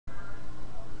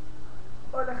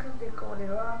Hola gente, ¿cómo les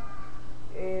va?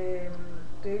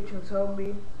 Estoy hecho un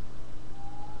zombie,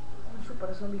 un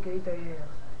super zombie que edita videos.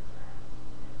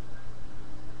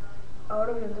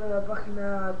 Ahora voy a entrar a la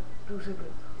página Tu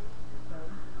Secreto.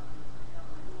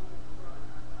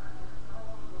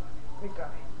 Me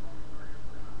cabe.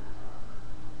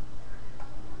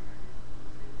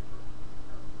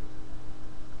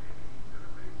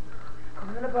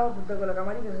 Como no le puedo apuntar con la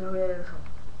camarita, se los voy a dar el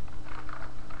zombie.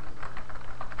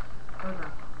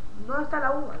 ¿Dónde está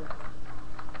la uva?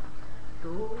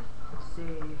 Tu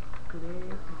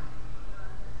secreto.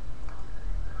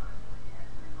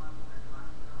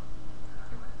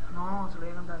 No, se lo voy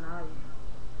a cantar a nadie.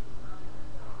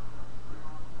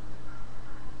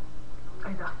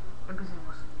 Ahí está,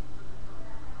 empecemos.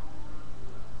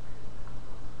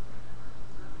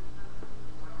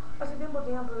 Hace tiempo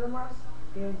tenía problemas,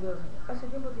 tiene 22 años. Hace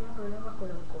tiempo tenía problemas con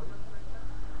el alcohol.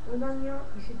 1 año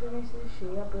y 7 meses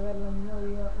llegué a pegarle a mi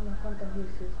novia unas cuantas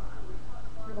veces.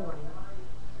 No como arriba.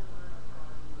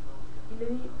 Y le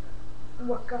di un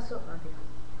guascazo. No, mentira.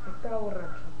 Estaba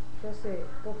borracho. Ya sé,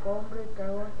 poco hombre,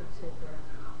 cagón, etc.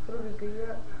 Creo que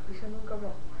quería y ella nunca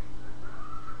más.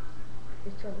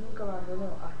 Ella nunca me abandonó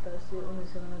hasta hace una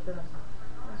semana atrás.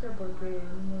 No sé por qué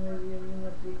no me dio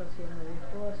ninguna explicación. Me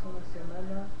dejó hace una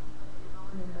semana.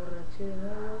 Me emborraché de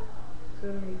nuevo.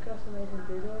 Solo en mi casa nadie se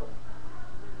enteró.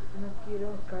 No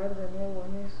quiero caer de nuevo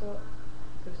en eso,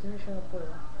 pero si no ya no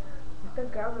puedo. Me están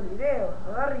cagando el video,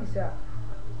 me da risa.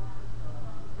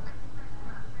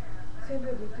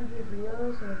 Siempre que estoy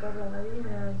resfriado se me tapa la nariz,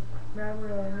 me da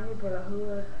miedo de mí por las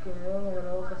dudas que me duermo con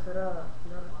la boca cerrada,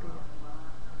 no respiro.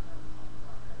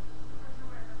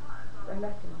 Es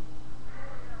lástima.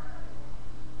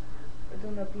 Esto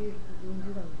es una piel que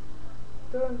también.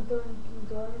 Todo en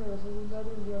quinto año de la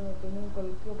secundaria, un día me tomé un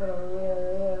colectivo para volver a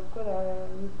la escuela a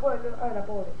mi pueblo, la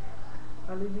pobre. A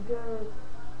la mitad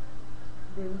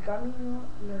del camino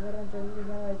le agarran terribles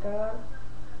ganas de cagar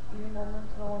y en un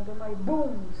momento no aguanté más y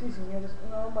 ¡boom! Sí señores,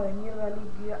 una bomba de mierda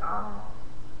líquida. ¡Ah!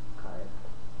 Joder.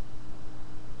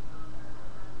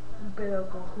 Un pedo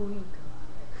con juguito.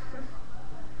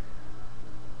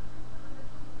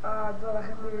 Toda la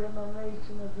gente mirándome y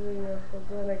diciendo que voy a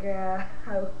toda la cagada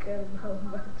a buscar una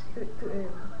bomba de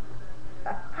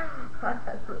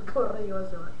no me puedo reír,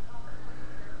 vas a ver.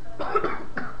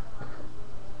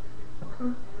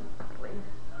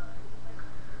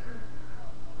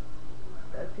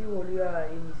 Así volvió a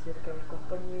irme cerca, mis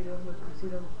compañeros me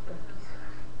pusieron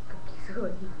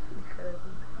caquizones, hija de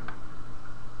puta.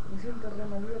 Me siento re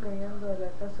malía caminando a la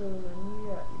casa de una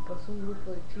amiga y pasó un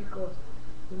grupo de chicos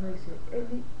y me dice,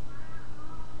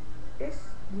 ¿es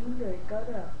lindo de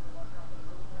cara?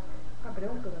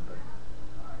 Pregúntame pues.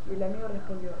 Y el amigo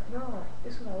respondió, no,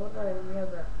 es una gorra de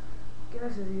mierda. ¿Qué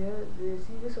necesidad de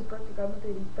decir eso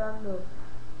prácticamente gritando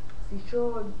si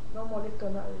yo no molesto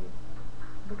a nadie?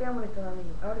 ¿Por qué me molestan a mí?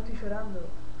 Ahora estoy llorando.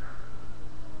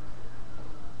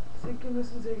 Sé que no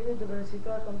es un secreto, pero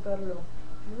necesitaba contarlo.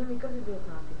 Llegué a mi casa y te... No,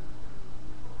 tío.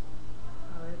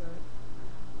 A ver.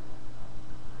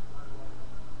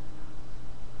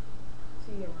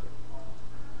 Siguiente.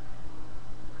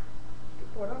 Qué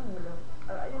porongo.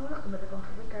 Hay algunos que me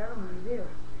cagaron mi video.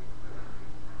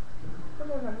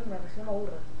 Tengo una mina que se llama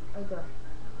Burra. Ahí está.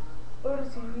 Hoy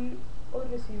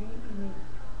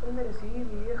me recibí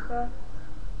mi vieja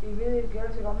y en vez de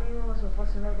quedarse conmigo se fue a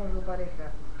cenar con su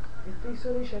pareja. Estoy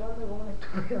sola y llorando como una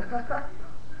estúpida.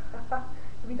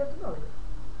 Invita a tu novio.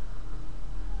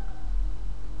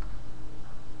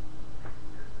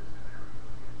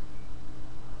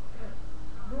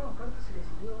 No, aparte se le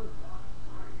sirvió hoy.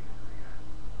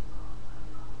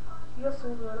 Iba a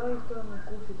segundo grado y estaba en un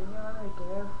curso y tenía ganas de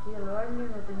cagar. Fui al baño,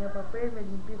 no tenía papel, me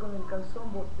limpié con el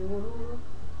calzón de boludo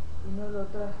y no lo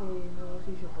traje en mi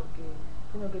bolsillo porque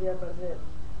yo no quería perder.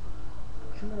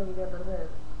 Yo no lo quería perder.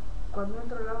 Cuando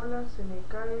entro al aula se me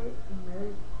cae y me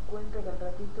doy cuenta que al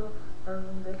ratito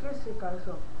dejé ese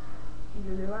calzón y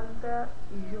lo levanta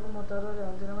y yo como tarde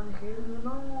levanté la mano y dije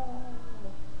no.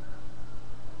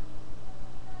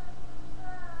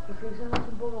 Reflexionamos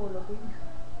un poco por lo que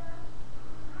hice.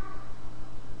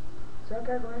 Se va a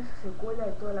quedar con esa secuela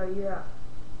de toda la vida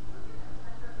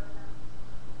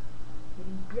de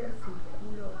limpiarse el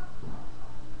culo.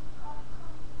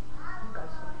 Un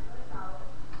calzón.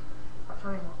 Ya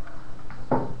vengo.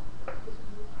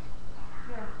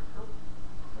 Mira.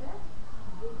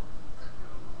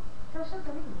 Ya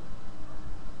está lindo.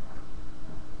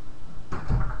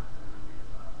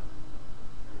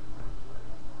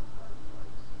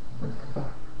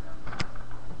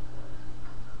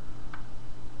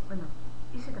 Bueno,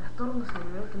 ese trastorno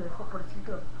cerebral que lo dejó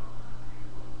porcito.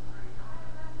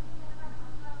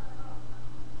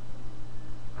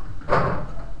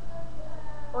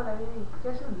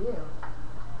 quiero hacer un video.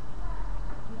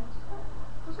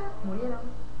 No sé, murieron.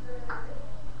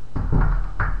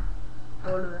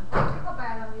 Boluda. Chico,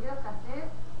 para los videos que haces,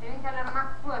 tenés que hablar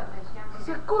más fuerte, Jean. Si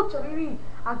se escucha, Vivi.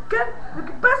 Acá lo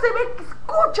que pasa es que se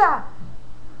escucha.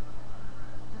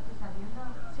 ¿No estoy saliendo?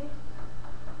 Sí.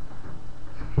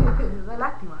 Da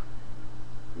lástima.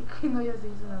 Y que no ya se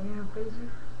hizo una amiga en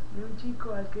Facebook de un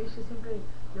chico al que ella siempre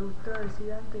le gustaba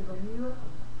decir antes conmigo.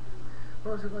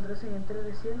 Vamos a contraseña entré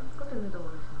recién. ¿Cuántos minutos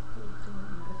voy a decir?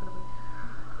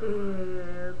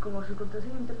 Como su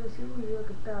contraseña entré recién y veo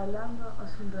que estaba hablando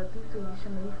hace un ratito y ella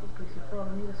me dijo que se fue a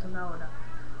dormir hace una hora.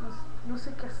 No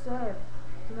sé qué hacer.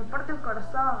 Se me parte el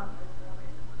corazón.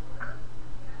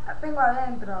 La tengo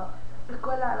adentro.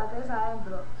 Escuela, la tenés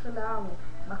adentro. Yo la amo.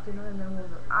 Más que nada en el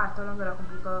mundo. Ah, está hablando de la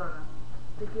computadora.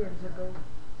 Te quieren, ¿cierto?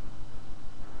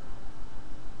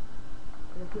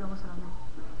 Pero quiero más a la mía.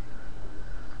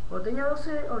 Cuando tenía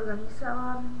 12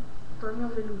 organizaban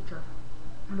torneos de lucha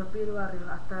en los pies del barrio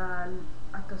hasta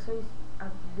 6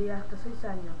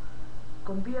 años,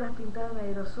 con piedras pintadas en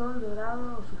aerosol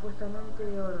dorado o supuestamente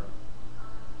de oro,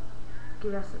 que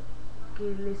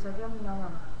le saqueaban una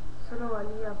mano. Solo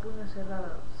valía puño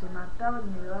cerrado. Se mataban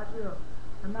en el barrio,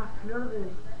 una flor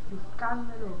de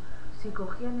escándalo, se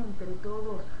cogían entre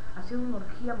todos, hacían una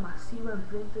orgía masiva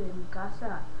enfrente de mi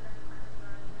casa.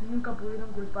 Nunca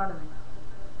pudieron culparme.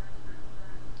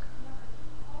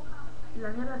 La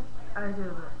mierda a ese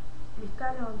otro. Le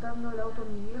estaba levantando el auto a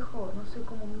mi viejo, no sé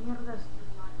cómo mierdas.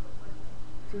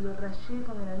 Se lo rayé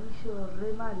con el anillo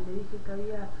re mal. Le dije que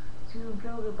había sido un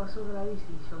clavo que pasó con la bici.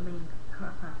 Y yo, men.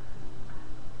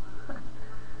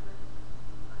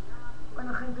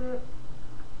 Bueno, gente,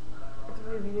 este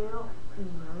fue el video. Y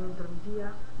me había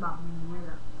transmitida. Va, mi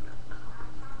niñera.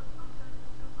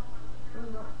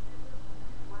 Bueno.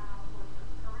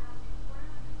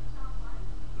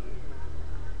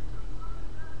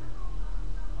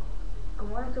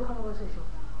 Como ahora estoy jugando con sello.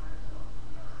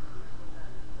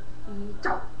 Y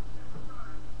chao.